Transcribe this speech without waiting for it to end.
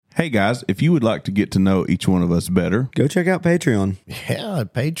Hey guys, if you would like to get to know each one of us better, go check out Patreon. Yeah,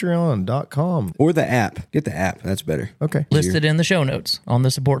 patreon.com. Or the app. Get the app. That's better. Okay. Listed in the show notes on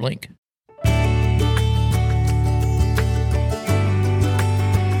the support link.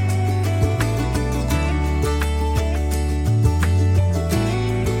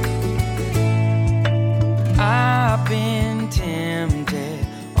 I've been tempted,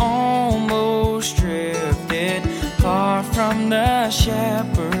 almost drifted far from the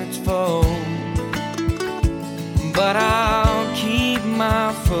shepherd's fold, but I'll keep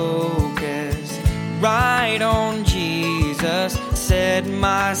my focus right on Jesus, set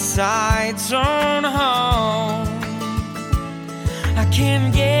my sights on home. I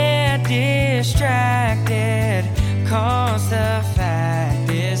can get distracted, cause the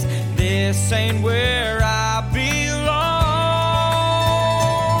fact is this ain't where I belong.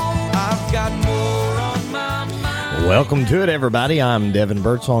 I've got more on my mind. Welcome to it, everybody. I'm Devin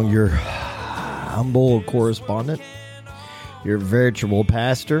Birdsong, your humble correspondent, your virtual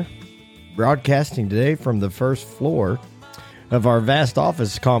pastor, broadcasting today from the first floor of our vast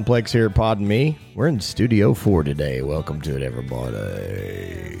office complex here at Pod and Me. We're in Studio 4 today. Welcome to it,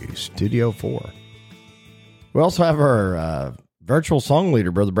 everybody. Studio 4. We also have our virtual song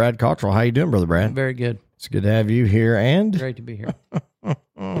leader, Brother Brad Cottrell. How you doing, Brother Brad? Very good. It's good to have you here. And Great to be here.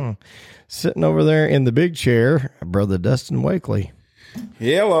 sitting over there in the big chair, Brother Dustin Wakely.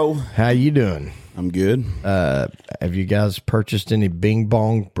 hello. How you doing? I'm good. Have you guys purchased any Bing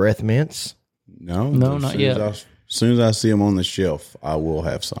Bong breath mints? No, as not soon yet. As soon as I see them on the shelf, I will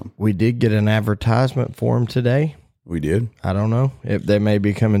have some. We did get an advertisement for them today. We did. I don't know if they may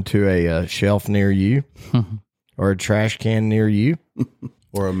be coming to a shelf near you or a trash can near you.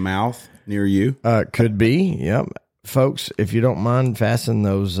 Or a mouth near you. Could be. Yep. Folks, if you don't mind, fasten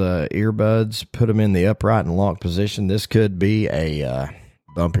those earbuds, put them in the upright and locked position. This could be a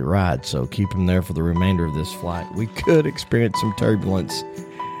bumpy ride, so keep them there for the remainder of this flight. We could experience some turbulence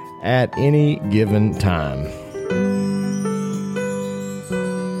at any given time.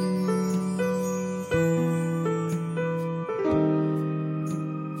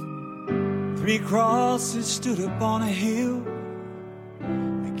 Three crosses stood up on a hill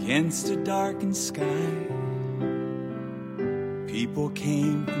against a darkened sky. People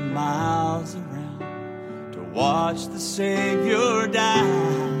came from miles around to watch the Savior die.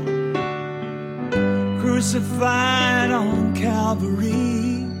 Crucified on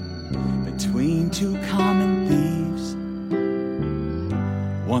Calvary between two common thieves.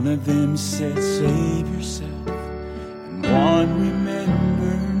 One of them said, "Save yourself," and one,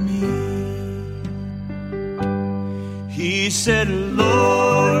 "Remember me." He said,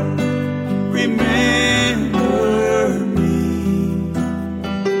 "Lord, remember me.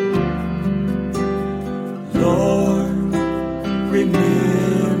 Lord,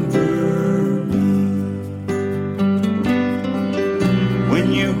 remember me.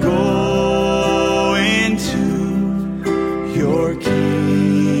 When you go into your kingdom,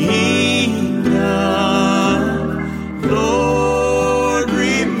 Lord,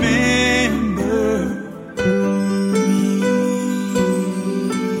 remember me."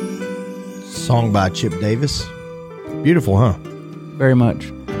 Song by Chip Davis. Beautiful, huh? Very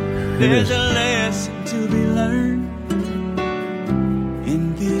much. There's a lesson to be learned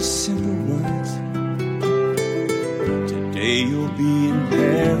in these simple words. Today you'll be in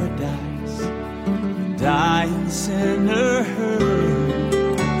paradise, a dying sinner heard.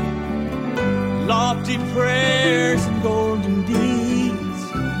 Lofty prayers and golden deeds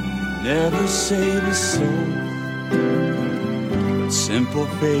never save a soul, but simple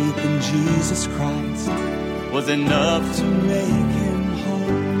faith in Jesus Christ was enough to make him whole.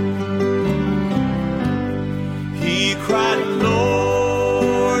 He cried,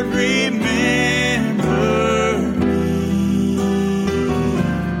 "Lord, remember me.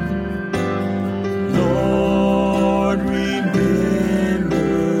 Lord, remember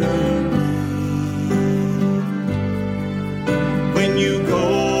me. When you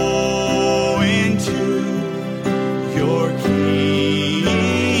go into your kingdom,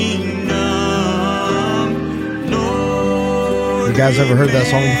 Lord, You guys ever heard that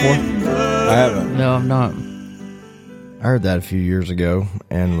song before? I haven't. No, I'm not. I heard that a few years ago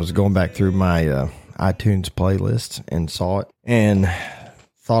and was going back through my iTunes playlist and saw it and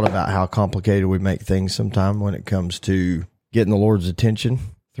thought about how complicated we make things sometime when it comes to getting the Lord's attention.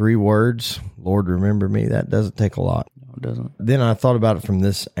 3 words, Lord, remember me. That doesn't take a lot. No, it doesn't. Then I thought about it from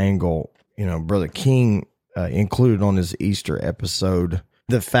this angle. You know, Brother King included on his Easter episode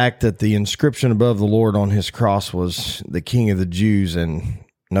the fact that the inscription above the Lord on his cross was the King of the Jews, and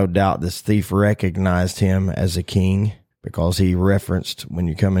no doubt this thief recognized him as a king. because he referenced, when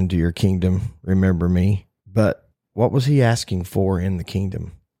you come into your kingdom, remember me. But what was he asking for in the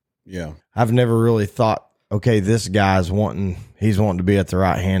kingdom? Yeah. I've never really thought, okay, this guy's he's wanting to be at the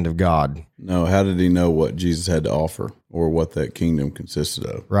right hand of God. No, how did he know what Jesus had to offer or what that kingdom consisted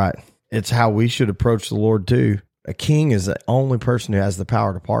of? Right. It's how we should approach the Lord too. A king is the only person who has the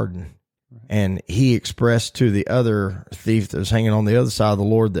power to pardon. And he expressed to the other thief that was hanging on the other side of the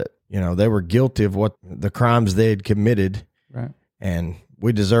Lord that, they were guilty of what the crimes they had committed. Right. And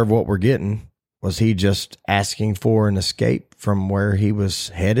we deserve what we're getting. Was he just asking for an escape from where he was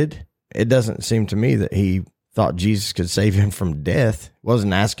headed? It doesn't seem to me that he thought Jesus could save him from death.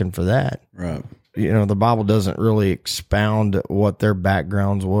 Wasn't asking for that. Right. The Bible doesn't really expound what their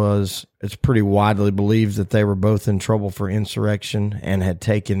backgrounds was. It's pretty widely believed that they were both in trouble for insurrection and had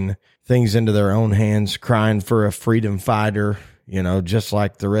taken things into their own hands, crying for a freedom fighter, just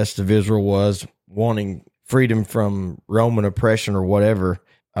like the rest of Israel was, wanting freedom from Roman oppression or whatever.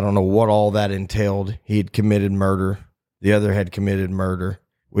 I don't know what all that entailed. He had committed murder. The other had committed murder.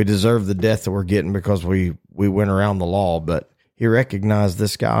 We deserve the death that we're getting because we went around the law, but he recognized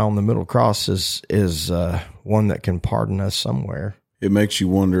this guy on the middle cross is one that can pardon us somewhere. It makes you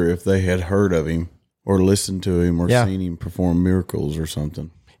wonder if they had heard of him or listened to him or seen him perform miracles or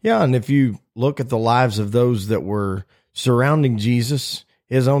something. Yeah, and if you look at the lives of those that were surrounding Jesus,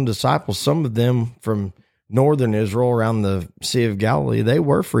 his own disciples, some of them from northern Israel around the Sea of Galilee, they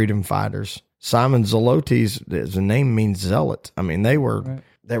were freedom fighters. Simon Zelotes, the name means zealot. I mean, they were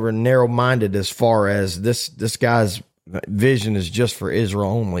narrow-minded as far as this guy's vision is just for Israel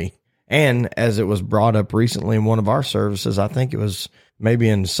only. And as it was brought up recently in one of our services, I think it was maybe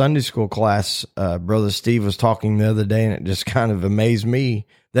in Sunday school class, Brother Steve was talking the other day, and it just kind of amazed me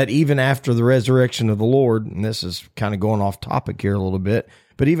that even after the resurrection of the Lord, and this is kind of going off topic here a little bit,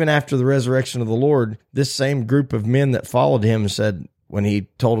 but even after the resurrection of the Lord, this same group of men that followed him said, when he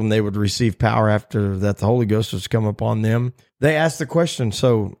told them they would receive power after that the Holy Ghost was come upon them, they asked the question,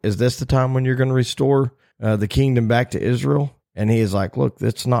 so is this the time when you're going to restore the kingdom back to Israel? And he is like, look,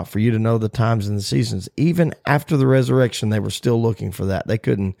 it's not for you to know the times and the seasons. Even after the resurrection, they were still looking for that. They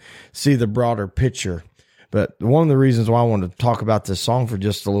couldn't see the broader picture. But one of the reasons why I wanted to talk about this song for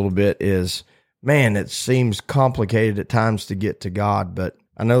just a little bit is, man, it seems complicated at times to get to God, but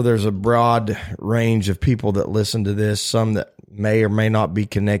I know there's a broad range of people that listen to this, some that may or may not be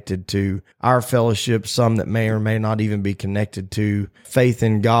connected to our fellowship, some that may or may not even be connected to faith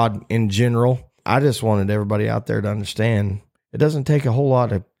in God in general. I just wanted everybody out there to understand it doesn't take a whole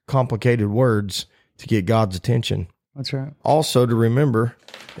lot of complicated words to get God's attention. That's right. Also to remember,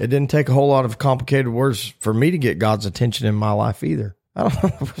 it didn't take a whole lot of complicated words for me to get God's attention in my life either. I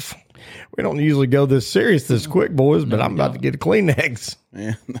don't we don't usually go this serious this quick, boys, but I'm about to get a Kleenex.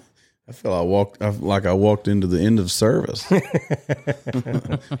 Man, I feel I walked into the end of service.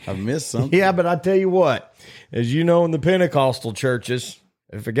 I missed something. Yeah, but I tell you what, as you know, in the Pentecostal churches,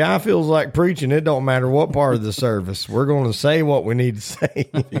 if a guy feels like preaching, it don't matter what part of the service. We're going to say what we need to say.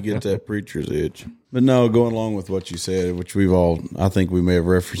 You get that preacher's itch. But no, going along with what you said, which I think we may have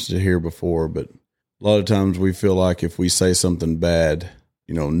referenced it here before, but a lot of times we feel like if we say something bad,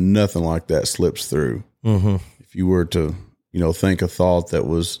 nothing like that slips through. Mm-hmm. If you were to, think a thought that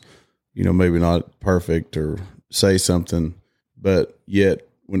was, maybe not perfect or say something, but yet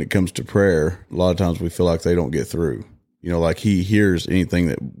when it comes to prayer, a lot of times we feel like they don't get through. Like he hears anything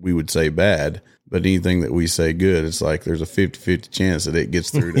that we would say bad, but anything that we say good, it's like there's a 50-50 chance that it gets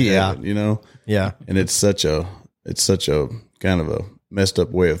through to heaven, Yeah. And it's such a kind of a messed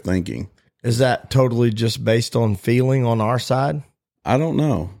up way of thinking. Is that totally just based on feeling on our side? I don't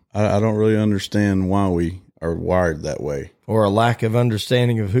know. I don't really understand why we are wired that way. Or a lack of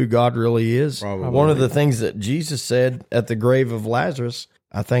understanding of who God really is? Probably. One of the things that Jesus said at the grave of Lazarus,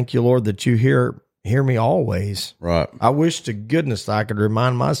 I thank you, Lord, that you hear me always. Right. I wish to goodness I could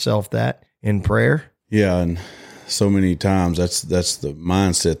remind myself that in prayer. Yeah, and so many times that's the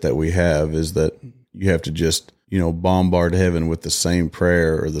mindset that we have, is that you have to just, bombard heaven with the same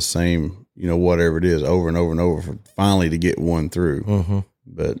prayer or the same, whatever it is over and over and over for finally to get one through. Mm-hmm.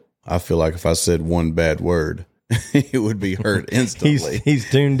 But I feel like if I said one bad word, it would be heard instantly. He's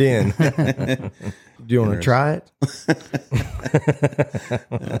tuned in. Do you want to try it?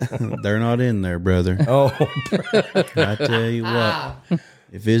 They're not in there, brother. Oh, I tell you what,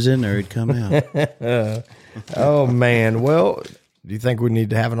 if it's in there, it'd come out. oh man. Well, do you think we need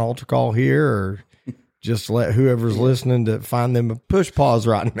to have an altar call here, or just let whoever's listening to find them a push pause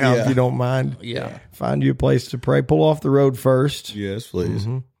right now, if you don't mind? Yeah. Find you a place to pray. Pull off the road first. Yes, please.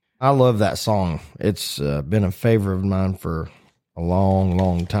 Mm-hmm. I love that song. It's been a favorite of mine for a long,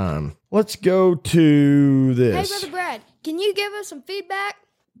 long time. Let's go to this. Hey, Brother Brad, can you give us some feedback?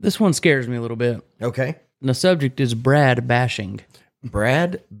 This one scares me a little bit. Okay. And the subject is Brad bashing.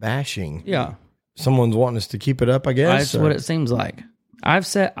 Brad bashing. Yeah. Someone's wanting us to keep it up, I guess. That's what it seems like. I've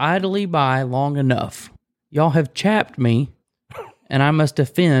sat idly by long enough. Y'all have chapped me, and I must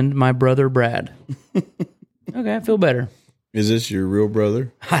defend my brother Brad. Okay, I feel better. Is this your real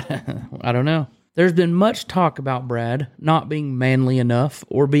brother? I don't know. There's been much talk about Brad not being manly enough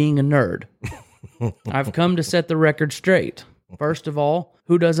or being a nerd. I've come to set the record straight. First of all,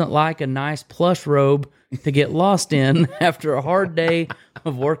 who doesn't like a nice plush robe to get lost in after a hard day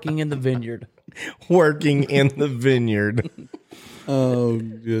of working in the vineyard? Working in the vineyard. Oh,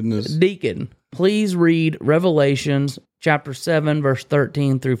 goodness. Deacon, please read Revelations chapter 7, verse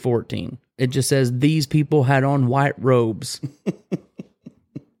 13 through 14. It just says, these people had on white robes.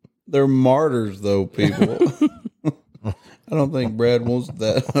 They're martyrs, though, people. I don't think Brad wants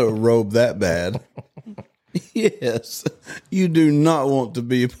that robe that bad. Yes, you do not want to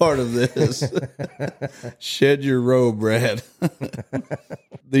be a part of this. Shed your robe, Brad.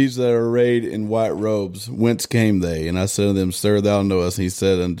 These that are arrayed in white robes, whence came they? And I said unto them, Sir, thou knowest. And he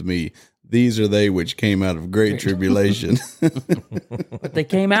said unto me, these are they which came out of great tribulation. But they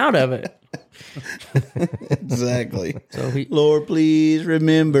came out of it. Exactly. So Lord, please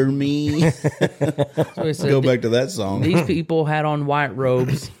remember me. so he said, Go back to that song. these people had on white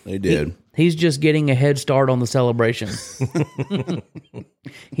robes. They did. He's just getting a head start on the celebration.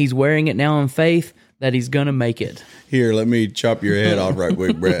 He's wearing it now in faith that he's going to make it. Here, let me chop your head off right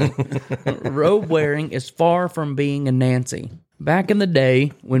quick, Brad. Robe wearing is far from being a Nancy. Back in the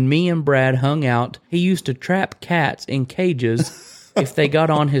day, when me and Brad hung out, he used to trap cats in cages if they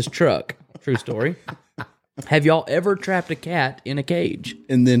got on his truck. True story. Have y'all ever trapped a cat in a cage?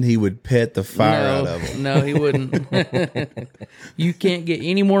 And then he would pet the fire out of him. No, he wouldn't. You can't get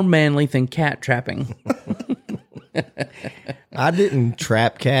any more manly than cat trapping. I didn't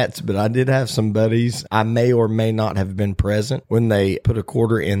trap cats, but I did have some buddies. I may or may not have been present when they put a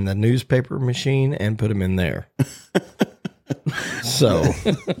quarter in the newspaper machine and put them in there. So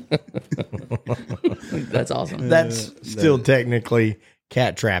That's awesome. that's still technically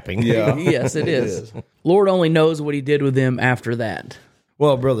cat trapping. Yeah. Yes, it is. Lord only knows what he did with them after that.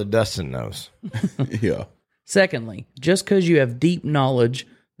 Well, Brother Dustin knows. Yeah. Secondly, just because you have deep knowledge,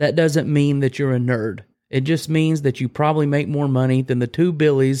 that doesn't mean that you're a nerd. It just means that you probably make more money than the two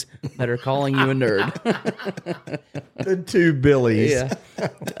Billies that are calling you a nerd. The two Billies. Yeah.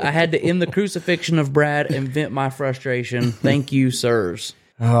 I had to end the crucifixion of Brad and vent my frustration. Thank you, sirs.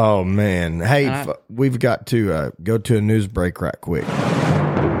 Oh, man. Hey, we've got to go to a news break right quick.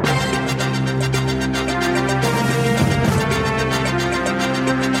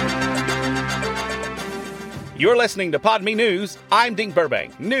 You're listening to Pod Me News. I'm Dink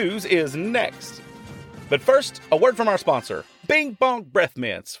Burbank. News is next. But first, a word from our sponsor, Bing Bong Breath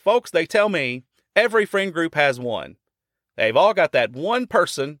Mints. Folks, they tell me every friend group has one. They've all got that one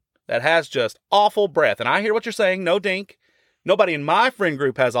person that has just awful breath. And I hear what you're saying, no Dink. Nobody in my friend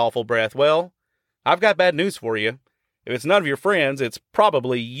group has awful breath. Well, I've got bad news for you. If it's none of your friends, it's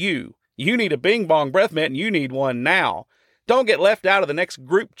probably you. You need a Bing Bong Breath Mint, and you need one now. Don't get left out of the next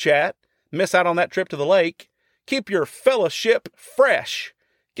group chat. Miss out on that trip to the lake. Keep your fellowship fresh.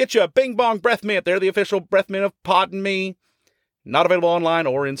 Get you a Bing Bong Breath Mint. They're the official breath mint of Pod and Me. Not available online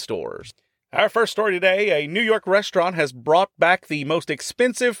or in stores. Our first story today, a New York restaurant has brought back the most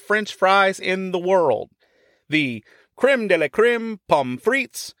expensive French fries in the world. The creme de la creme pommes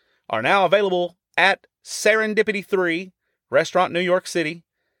frites are now available at Serendipity 3, Restaurant New York City.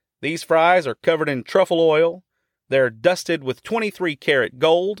 These fries are covered in truffle oil. They're dusted with 23-karat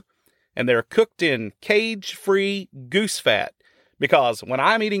gold. And they're cooked in cage-free goose fat. Because when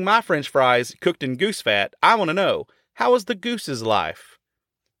I'm eating my French fries cooked in goose fat, I want to know, how is the goose's life?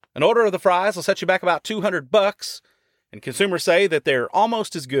 An order of the fries will set you back about $200, and consumers say that they're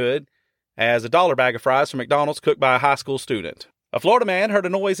almost as good as a $1 bag of fries from McDonald's cooked by a high school student. A Florida man heard a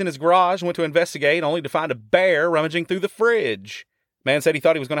noise in his garage and went to investigate, only to find a bear rummaging through the fridge. Man said he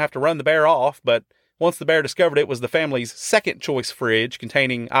thought he was going to have to run the bear off, but once the bear discovered it was the family's second-choice fridge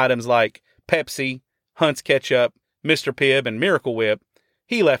containing items like Pepsi, Hunt's Ketchup, Mr. Pibb, and Miracle Whip,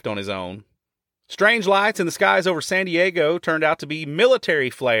 he left on his own. Strange lights in the skies over San Diego turned out to be military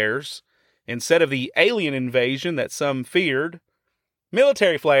flares instead of the alien invasion that some feared.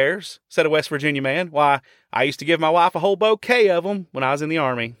 Military flares, said a West Virginia man. Why, I used to give my wife a whole bouquet of them when I was in the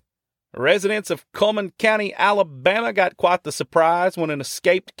Army. Residents of Cullman County, Alabama got quite the surprise when an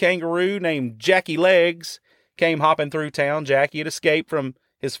escaped kangaroo named Jackie Legs came hopping through town. Jackie had escaped from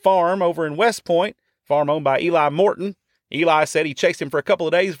his farm over in West Point, farm owned by Eli Morton. Eli said he chased him for a couple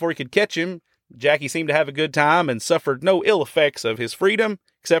of days before he could catch him. Jackie seemed to have a good time and suffered no ill effects of his freedom,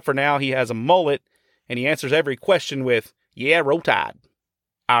 except for now he has a mullet and he answers every question with, "Yeah, roll tide."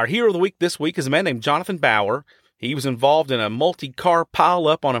 Our hero of the week this week is a man named Jonathan Bauer. He was involved in a multi-car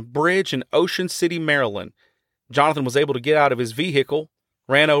pileup on a bridge in Ocean City, Maryland. Jonathan was able to get out of his vehicle,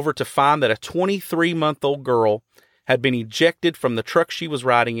 ran over to find that a 23-month-old girl had been ejected from the truck she was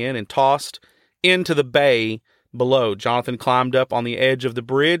riding in and tossed into the bay below. Jonathan climbed up on the edge of the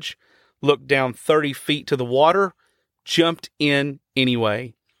bridge, looked down 30 feet to the water, jumped in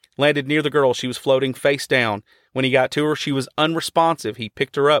anyway. Landed near the girl. She was floating face down. When he got to her, she was unresponsive. He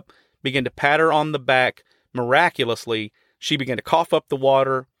picked her up, began to pat her on the back. Miraculously, she began to cough up the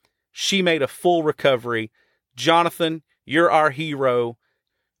water. She made a full recovery. Jonathan, you're our hero.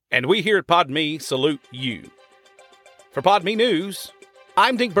 And we here at Pod Me salute you. For Pod Me News,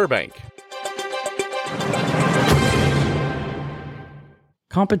 I'm Dink Burbank.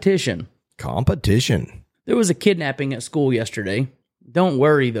 Competition. Competition. There was a kidnapping at school yesterday. Don't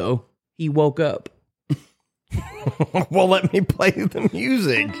worry, though. He woke up. Well, let me play the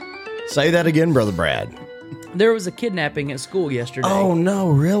music. Say that again, Brother Brad. There was a kidnapping at school yesterday. Oh, no,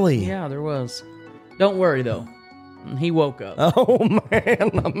 really? Yeah, there was. Don't worry, though. He woke up. Oh,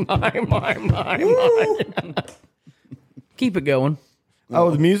 man. My. Keep it going.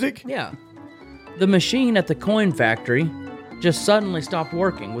 Oh, the music? Yeah. The machine at the coin factory just suddenly stopped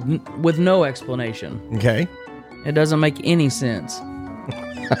working with no explanation. Okay. It doesn't make any sense.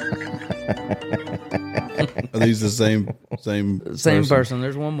 Are these the same person?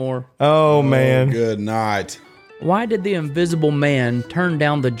 There's one more. Oh, man. Good night. Why did the invisible man turn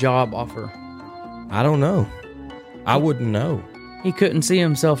down the job offer? I don't know. I wouldn't know. He couldn't see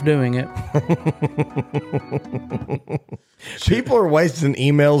himself doing it. People are wasting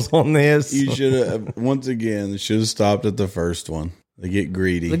emails on this. You should have, once again, should have stopped at the first one. They get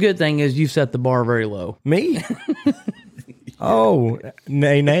greedy. The good thing is you set the bar very low. Me? Oh,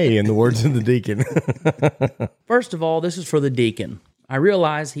 nay, in the words of the deacon. First of all, this is for the deacon. I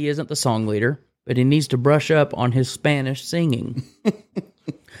realize he isn't the song leader, but he needs to brush up on his Spanish singing.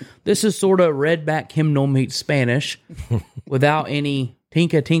 This is sort of redback hymnal meets Spanish without any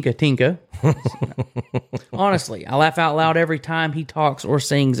tinka, tinka, tinka. Honestly, I laugh out loud every time he talks or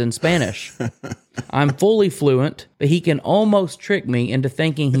sings in Spanish. I'm fully fluent, but he can almost trick me into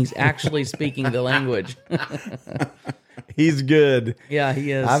thinking he's actually speaking the language. He's good. Yeah,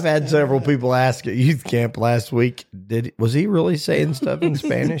 he is. I've had several people ask at youth camp last week, was he really saying stuff in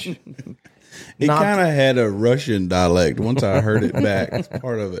Spanish? He kind of had a Russian dialect. Once I heard it back,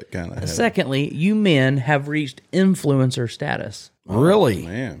 part of it kind of had. Secondly, you men have reached influencer status. Really?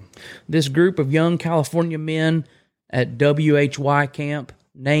 Man. This group of young California men at WHY camp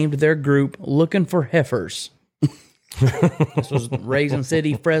named their group Looking for Heifers. This was Raisin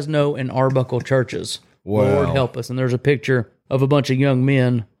City, Fresno, and Arbuckle churches. Wow. Lord help us. And there's a picture of a bunch of young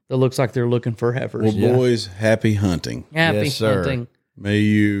men that looks like they're looking for heifers. Well, boys, happy hunting. Happy Yes, sir. hunting. May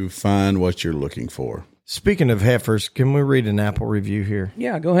you find what you're looking for. Speaking of heifers, can we read an Apple review here?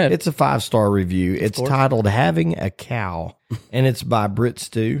 Yeah, go ahead. It's a 5-star review. It's titled Having a Cow, and it's by Brit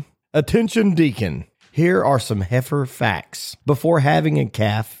Stew. Attention, Deacon. Here are some heifer facts. Before having a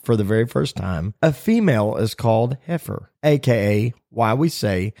calf for the very first time, a female is called heifer, a.k.a. why we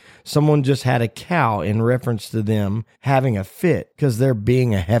say someone just had a cow in reference to them having a fit because they're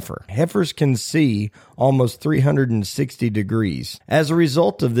being a heifer. Heifers can see almost 360 degrees. As a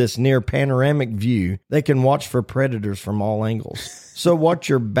result of this near panoramic view, they can watch for predators from all angles. So watch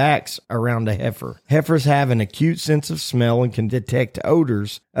your backs around a heifer. Heifers have an acute sense of smell and can detect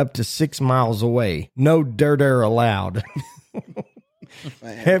odors up to 6 miles away. No dirt air allowed.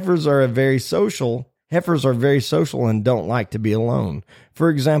 Heifers are very social and don't like to be alone. For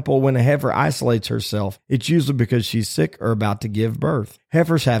example, when a heifer isolates herself, it's usually because she's sick or about to give birth.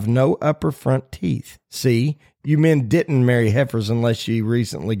 Heifers have no upper front teeth. See, you men didn't marry heifers unless you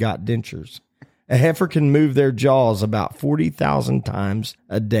recently got dentures. A heifer can move their jaws about 40,000 times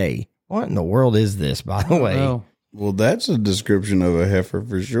a day. What in the world is this, by the way? Oh. Well, that's a description of a heifer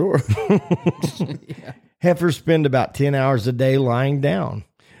for sure. Yeah. Heifers spend about 10 hours a day lying down.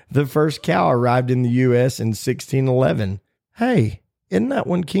 The first cow arrived in the U.S. in 1611. Hey, isn't that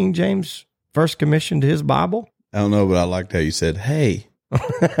when King James first commissioned his Bible? I don't know, but I liked how you said, hey.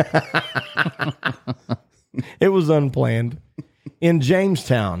 It was unplanned. In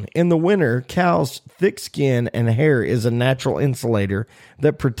Jamestown, in the winter, cows' thick skin and hair is a natural insulator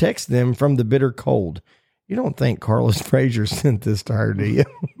that protects them from the bitter cold. You don't think Carlos Frazier sent this to her, do you?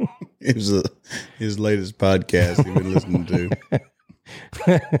 It was his latest podcast he's been listening to.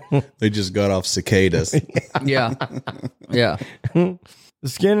 They just got off cicadas. Yeah. Yeah. The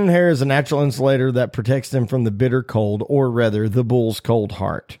skin and hair is a natural insulator that protects them from the bitter cold, or rather, the bull's cold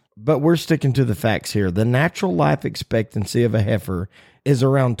heart. But we're sticking to the facts here. The natural life expectancy of a heifer is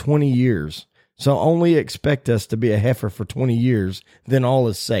around 20 years. So only expect us to be a heifer for 20 years, then all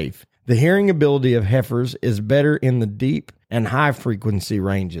is safe. The hearing ability of heifers is better in the deep and high frequency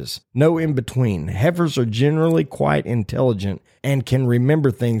ranges. No in between. Heifers are generally quite intelligent and can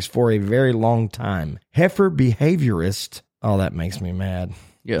remember things for a very long time. Heifer behaviorists, oh, that makes me mad,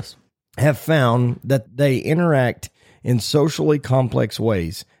 Yes. have found that they interact in socially complex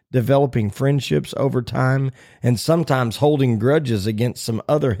ways, developing friendships over time and sometimes holding grudges against some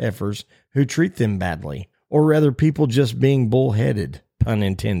other heifers who treat them badly, or rather people just being bullheaded, pun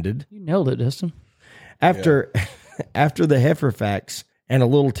intended. You nailed it, Dustin. After the heifer facts and a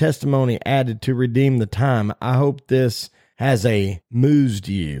little testimony added to redeem the time, I hope this has amused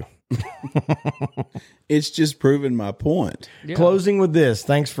you. It's just proving my point. Yeah. Closing with this,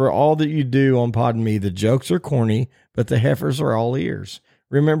 thanks for all that you do on Pardon Me. The jokes are corny, but the heifers are all ears.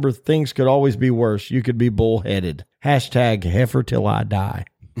 Remember, things could always be worse. You could be bullheaded. Hashtag heifer till I die.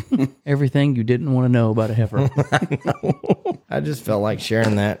 Everything you didn't want to know about a heifer. I just felt like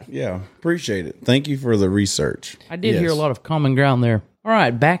sharing that. Yeah, appreciate it. Thank you for the research. I did hear a lot of common ground there. All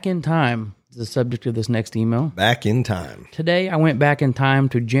right, back in time is the subject of this next email. Back in time. Today, I went back in time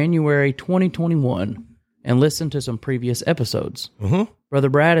to January 2021 and listened to some previous episodes. Brother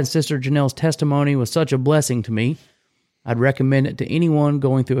Brad and Sister Janelle's testimony was such a blessing to me. I'd recommend it to anyone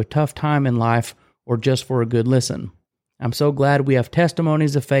going through a tough time in life or just for a good listen. I'm so glad we have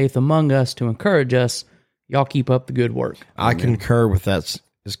testimonies of faith among us to encourage us. Y'all keep up the good work. I concur with that.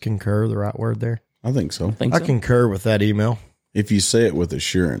 Is concur the right word there? I think so. Think I so? concur with that email. If you say it with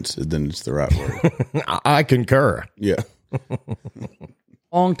assurance, then it's the right word. I concur. Yeah.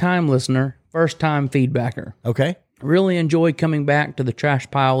 Long-time listener, first-time feedbacker. Okay. Really enjoy coming back to the trash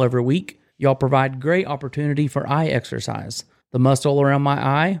pile every week. Y'all provide great opportunity for eye exercise. The muscle around my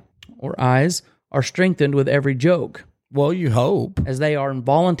eye, or eyes, are strengthened with every joke, Well, you hope. as they are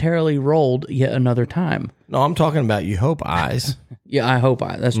involuntarily rolled yet another time. No, I'm talking about you hope eyes. Yeah, I hope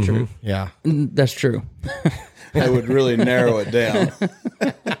that's true. Yeah. That's true. That would really narrow it down.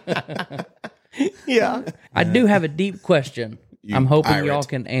 Yeah. I do have a deep question. You I'm hoping pirate. y'all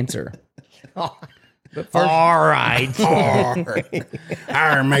can answer. But first, All right.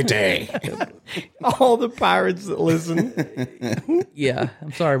 Our matey. All the pirates that listen, yeah,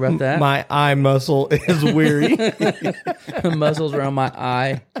 I'm sorry about that. my eye muscle is weary. The muscles around my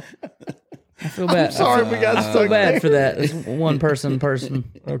eye. I feel bad. Sorry, we got I feel stuck. bad for that. It's one person,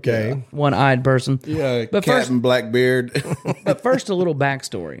 Okay. one-eyed person. Yeah, But Captain Blackbeard. But first, a little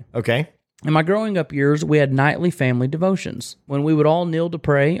backstory. Okay. In my growing up years, we had nightly family devotions. When we would all kneel to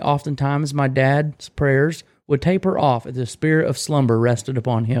pray, oftentimes my dad's prayers would taper off as the spirit of slumber rested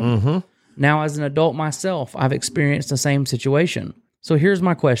upon him. Now, as an adult myself, I've experienced the same situation. So here's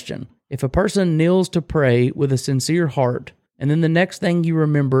my question. If a person kneels to pray with a sincere heart, and then the next thing you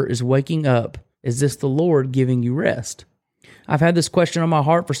remember is waking up, is this the Lord giving you rest? I've had this question on my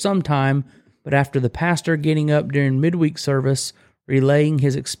heart for some time, but after the pastor getting up during midweek service, relaying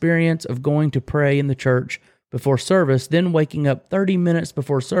his experience of going to pray in the church before service, then waking up 30 minutes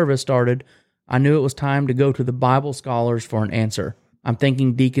before service started, I knew it was time to go to the Bible scholars for an answer. I'm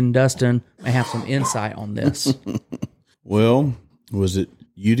thinking Deacon Dustin may have some insight on this. Well, was it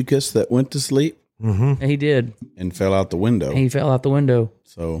Eutychus that went to sleep And he did. and fell out the window? He fell out the window.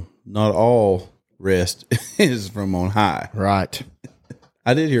 So not all rest is from on high. Right.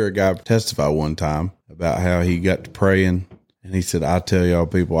 I did hear a guy testify one time about how he got to praying, and he said, I tell y'all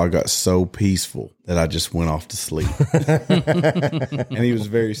people, I got so peaceful that I just went off to sleep. And he was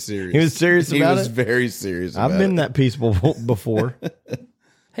very serious. He was serious about He was it? very serious about I've been it. that peaceful before.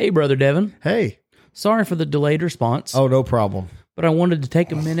 Hey, Brother Devin. Hey. Sorry for the delayed response, Oh, no problem. but I wanted to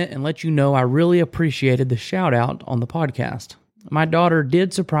take a minute and let you know I really appreciated the shout out on the podcast. My daughter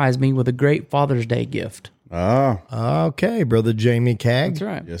did surprise me with a great Father's Day gift. Ah, Okay, Brother Jamie Cagg. That's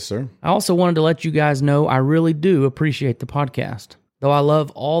right. yes, sir. I also wanted to let you guys know I really do appreciate the podcast. Though I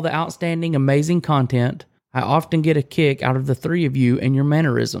love all the outstanding, amazing content, I often get a kick out of the three of you and your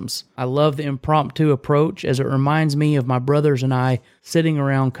mannerisms. I love the impromptu approach as it reminds me of my brothers and I sitting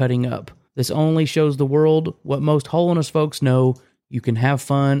around cutting up. This only shows the world what most holiness folks know. You can have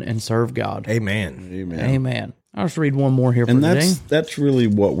fun and serve God. Amen. Amen. Amen. I'll just read one more here for And today. that's really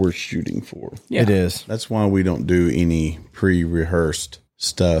what we're shooting for. Yeah. It is. That's why we don't do any pre-rehearsed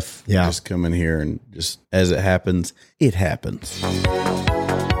stuff. Yeah. Just come in here and just as it happens, it happens.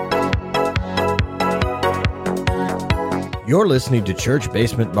 You're listening to Church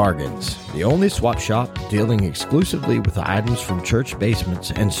Basement Bargains, the only swap shop dealing exclusively with items from church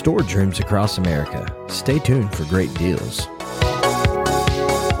basements and storage rooms across America. Stay tuned for great deals.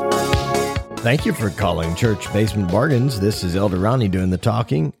 Thank you for calling Church Basement Bargains. This is Elder Ronnie doing the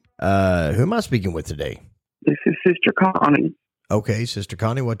talking. Who am I speaking with today? This is Sister Connie. Okay, Sister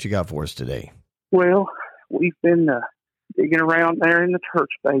Connie, what you got for us today? Well, we've been digging around there in the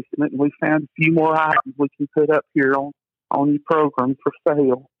church basement, and we found a few more items we can put up here on your program for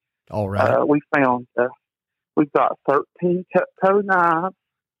sale. All right. We found we've got 13 Cutco knives.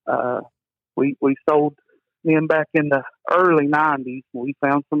 We sold them back in the early 90s. We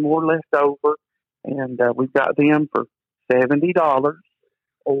found some more left over, and we've got them for $70.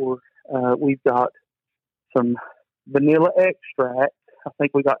 Or we've got some vanilla extract. I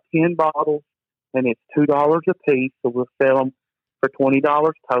think we got 10 bottles, and it's $2 a piece. So we'll sell them for $20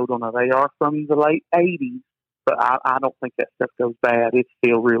 total. Now they are from the late 80s, but I don't think that stuff goes bad. It's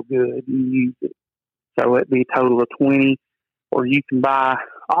still real good. You use it, so it'd be a total of $20, or you can buy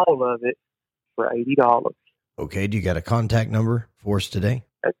all of it for $80. Okay, do you got a contact number for us today?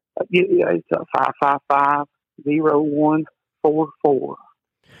 Yeah, it's 555-0144.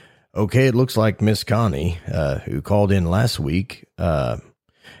 Okay, it looks like Miss Connie, who called in last week,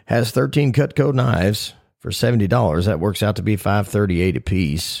 has 13 Cutco knives for $70. That works out to be $5.38 a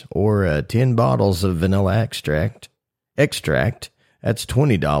piece, or 10 bottles of vanilla extract. That's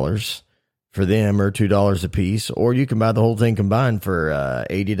 $20 for them, or $2 a piece, or you can buy the whole thing combined for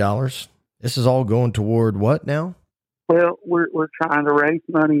 $80. This is all going toward what now? Well, we're trying to raise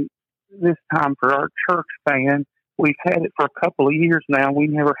money this time for our church band. We've had it for a couple of years now. We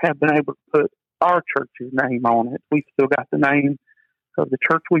never have been able to put our church's name on it. We've still got the name of the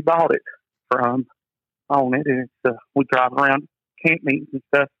church we bought it from on it. And it's, we drive around camp meetings and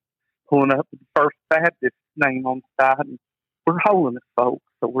stuff, pulling up the First Baptist name on the side. And we're holiness folks,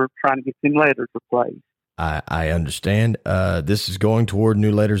 so we're trying to get them letters replaced. I understand. This is going toward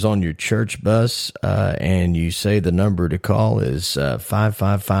new letters on your church bus, and you say the number to call is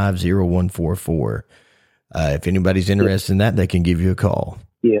 555-0144. If anybody's interested in that, they can give you a call.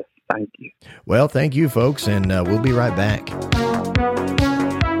 Yes, thank you. Well, thank you, folks, and we'll be right back.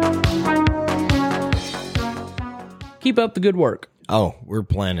 Keep up the good work. Oh, we're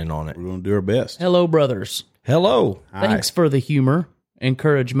planning on it. We're going to do our best. Hello, brothers. Hello. Thanks for the humor,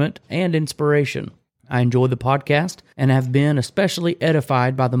 encouragement, and inspiration. I enjoy the podcast and have been especially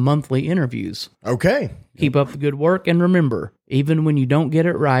edified by the monthly interviews. Okay. Keep up the good work, and remember, even when you don't get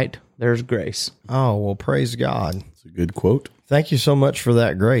it right, there's grace. Oh, well, praise God. It's a good quote. Thank you so much for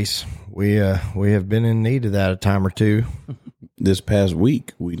that grace. We have been in need of that a time or two. This past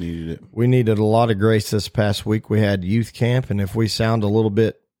week, we needed it. We needed a lot of grace this past week. We had youth camp, and if we sound a little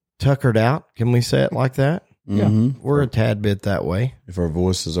bit tuckered out, can we say it like that? Yeah. We're a tad bit that way. If our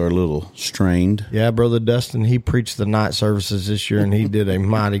voices are a little strained. Yeah, Brother Dustin, he preached the night services this year, and he did a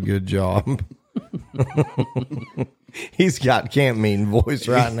mighty good job. He's got camp meeting voice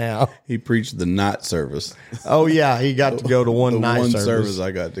right now. He preached the night service. Oh, yeah, he got to go to one night one service.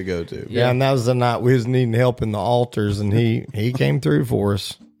 I got to go to. Yeah, and that was the night we was needing help in the altars, and he came through for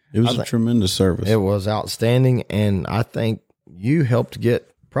us. It was a tremendous service. It was outstanding, and I think you helped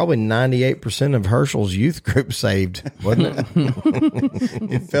get probably 98% of Herschel's youth group saved, wasn't it?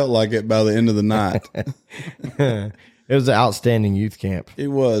 It felt like it by the end of the night. It was an outstanding youth camp. It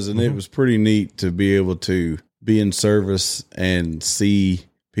was, and it was pretty neat to be able to be in service and see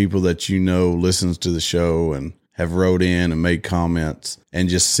people that you know listens to the show and have wrote in and made comments, and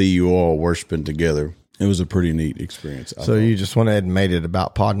just see you all worshiping together. It was a pretty neat experience. So you just went ahead and made it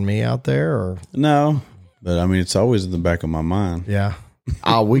about Podding Me out there, or? No, but I mean, it's always in the back of my mind. Yeah.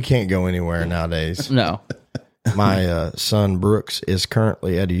 Oh, we can't go anywhere nowadays. No. My son Brooks is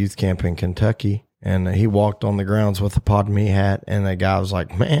currently at a youth camp in Kentucky, and he walked on the grounds with a Pod Me hat, and the guy was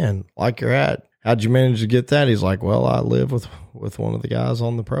like, "Man, like your hat. How'd you manage to get that?" He's like, "Well, I live with one of the guys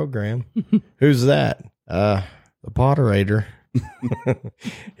on the program." Who's that? The Potterator.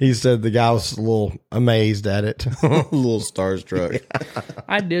 He said the guy was a little amazed at it. A little starstruck.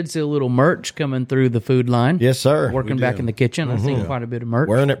 I did see a little merch coming through the food line. Yes, sir. Working back in the kitchen, I've seen quite a bit of merch.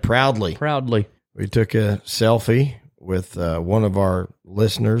 Wearing it proudly. Proudly. We took a selfie with one of our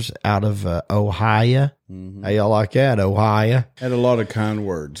listeners out of Ohio. How y'all like that, Ohio? Had a lot of kind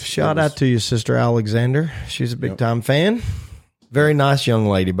words. Shout out to you, Sister Alexander. She's a big-time fan. Very nice young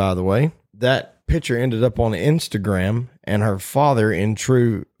lady, by the way. That picture ended up on Instagram, and her father, in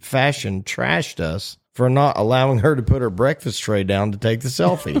true fashion, trashed us for not allowing her to put her breakfast tray down to take the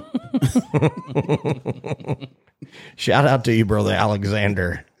selfie. Shout out to you, Brother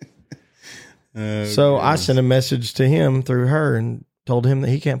Alexander. So I sent a message to him through her and told him that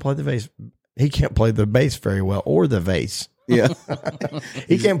he can't play the bass. He can't play the bass very well, or the vase. Yeah.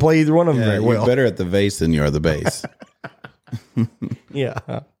 He can't play either one of them very You're well. better at the vase than you are the bass. Yeah.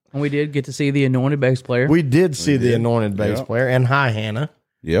 And we did get to see the anointed bass player. We did see the did. anointed bass Yep. player. And hi, Hannah.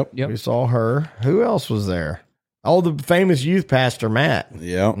 Yep. Yep. We saw her. Who else was there? Oh, the famous youth pastor, Matt.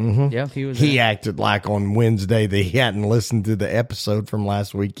 Yep. Yeah, he was. He there. acted like on Wednesday that he hadn't listened to the episode from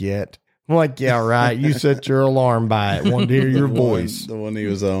last week yet. I'm like, yeah, right. You set your alarm by it. Wanted to hear your voice. The one he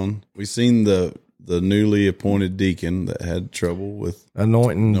was on. We seen the newly appointed deacon that had trouble with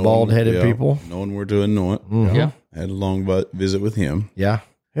Anointing knowing- bald-headed yeah, people. knowing where to anoint. Yeah. Had a long visit with him. Yeah.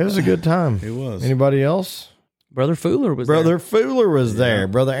 It was a good time. It was. Anybody else? Brother Fuller was Brother there. Fuller was there.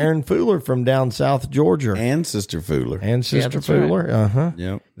 Brother Aaron Fuller from down South Georgia. And Sister Fuller. And Sister that's right. Fuller. Uh-huh.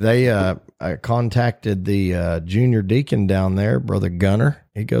 Yep. They contacted the junior deacon down there, Brother Gunner.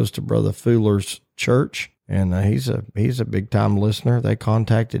 He goes to Brother Fuller's church, and he's a big-time listener. They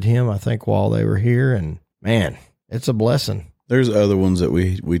contacted him, I think, while they were here, and, man, it's a blessing. There's other ones that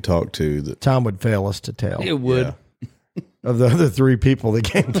we talked to that Time would fail us to tell It would. Yeah. of the other three people that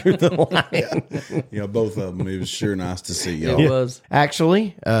came through the line. Yeah, both of them. It was sure nice to see It y'all. was.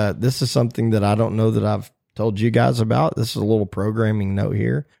 Actually, this is something that I don't know that I've told you guys about. This is a little programming note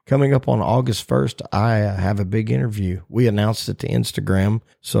here. Coming up on August 1st, I have a big interview. We announced it to Instagram,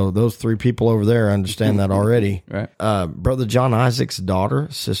 so those three people over there understand that already. Right. Brother John Isaac's daughter,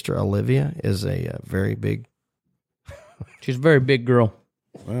 Sister Olivia, is a very big... She's a very big girl.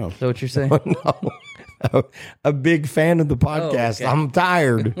 Wow. Is that what you're saying? a big fan of the podcast. okay. I'm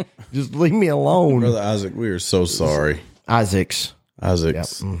tired. Just leave me alone. Brother Isaac, we are so sorry. Isaac's.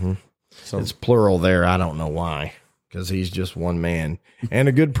 Isaac's. It's plural there. I don't know why, because he's just one man and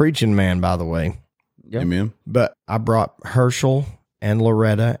a good preaching man, by the way. Amen. But I brought Herschel and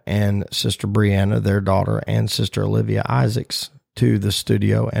Loretta and Sister Brianna, their daughter, and Sister Olivia Isaacs to the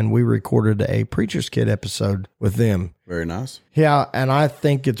studio, and we recorded a Preacher's Kid episode with them. Very nice. Yeah, and I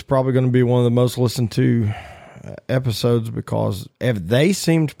think it's probably going to be one of the most listened to episodes because if they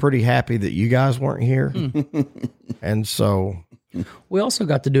seemed pretty happy that you guys weren't here. And so We also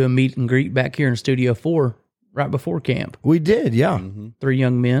got to do a meet and greet back here in Studio 4 right before camp. we did, yeah. 3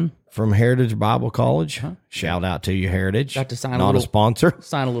 young men. From Heritage Bible College. Shout out to you, Heritage. Got to sign a Not a little- sponsor.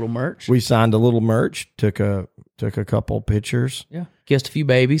 Sign a little merch. We signed a little merch, took a couple pictures. Yeah. Kissed a few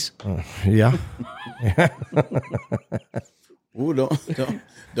babies. Yeah. Ooh,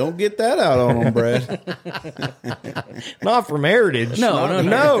 don't get that out on them, Brad. Not from Heritage. No.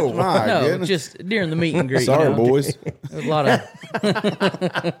 No. My No, goodness. just during the meet and greet. Sorry, you know? boys. A lot of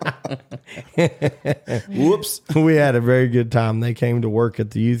Whoops. We had a very good time. They came to work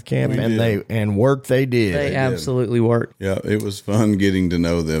at the youth camp, We and did. they did. they absolutely work. Yeah, it was fun getting to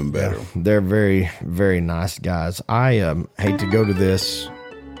know them better. They're very, very nice guys. I hate to go to this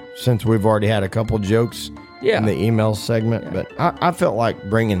since we've already had a couple jokes Yeah. in the email segment, but I felt like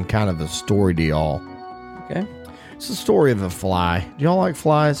bringing kind of a story to y'all. Okay. It's the story of a fly. Do y'all like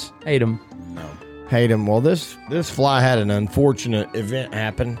flies? Hate them. Hate them. Well, this fly had an unfortunate event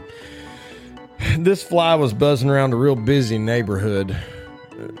happen. This fly was buzzing around a real busy neighborhood.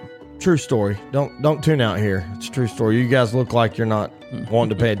 True story. Don't tune out here. It's a true story. You guys look like you're not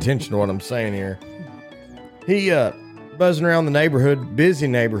wanting to pay attention to what I'm saying here. He buzzing around the neighborhood, busy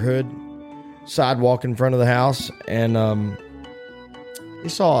neighborhood, sidewalk in front of the house, and he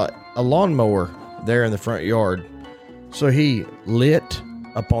saw a lawnmower there in the front yard. So he lit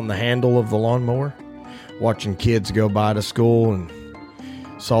up on the handle of the lawnmower, watching kids go by to school, and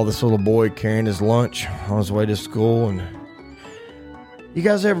saw this little boy carrying his lunch on his way to school. And you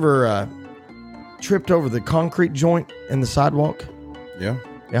guys ever tripped over the concrete joint in the sidewalk? Yeah.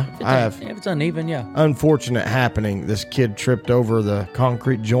 Yeah, I have. If it's uneven, yeah. Unfortunate happening. This kid tripped over the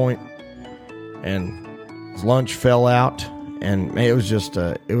concrete joint, and his lunch fell out, and it was just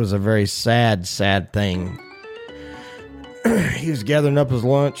a very sad thing. He was gathering up his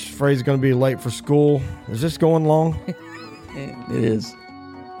lunch, afraid he's going to be late for school. Is this going long? It is.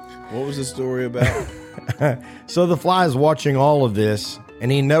 What was the story about? So the fly is watching all of this,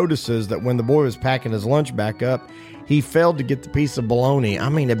 and he notices that when the boy was packing his lunch back up, he failed to get the piece of bologna. I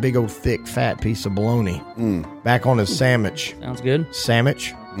mean, a big old thick fat piece of bologna back on his sandwich. Sounds good.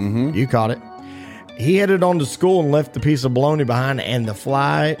 Sandwich. You caught it. He headed on to school and left the piece of bologna behind, and the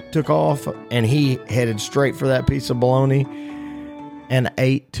fly took off, and he headed straight for that piece of bologna and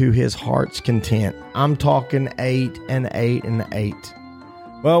ate to his heart's content. I'm talking ate and ate and ate.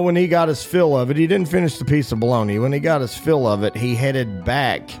 Well, when he got his fill of it, he didn't finish the piece of bologna. When he got his fill of it, he headed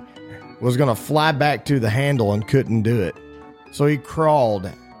back, was going to fly back to the handle and couldn't do it. So he crawled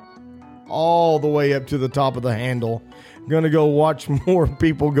all the way up to the top of the handle. Gonna go watch more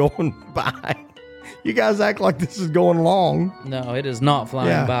people going by. You guys act like this is going long. No, it is not flying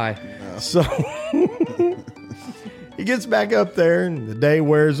Yeah. by. So he gets back up there and the day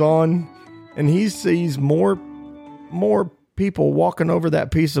wears on and he sees more people walking over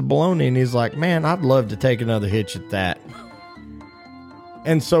that piece of bologna and he's like, man, I'd love to take another hitch at that.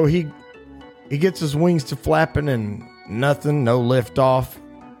 And so he gets his wings to flapping and nothing, no lift off.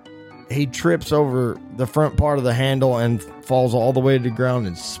 He trips over the front part of the handle and falls all the way to the ground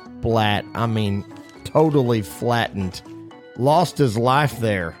and splat. I mean, totally flattened. Lost his life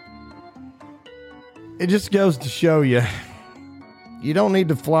there. It just goes to show you, you don't need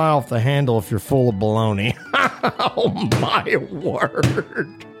to fly off the handle if you're full of baloney. Oh, my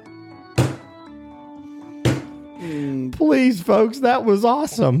word. Please, folks, that was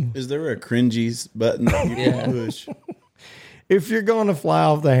awesome. Is there a cringies button that you can push? If you're going to fly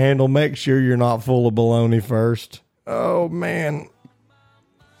off the handle, make sure you're not full of baloney first. Oh, man.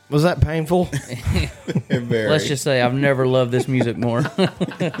 Was that painful? Very. Let's just say I've never loved this music more.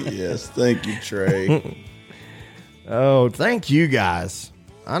 Yes, thank you, Trey. Oh, thank you guys.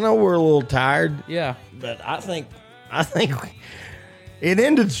 I know we're a little tired, Yeah. but I think it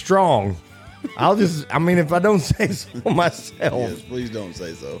ended strong. If I don't say so myself. Yes, please don't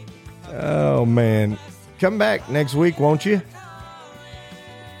say so. Oh, man. Come back next week, won't you?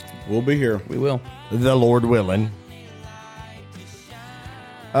 We'll be here. We will. The Lord willing.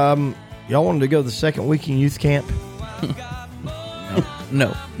 Y'all wanted to go to the second week in youth camp?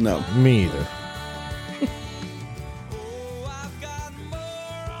 No. No. Me either.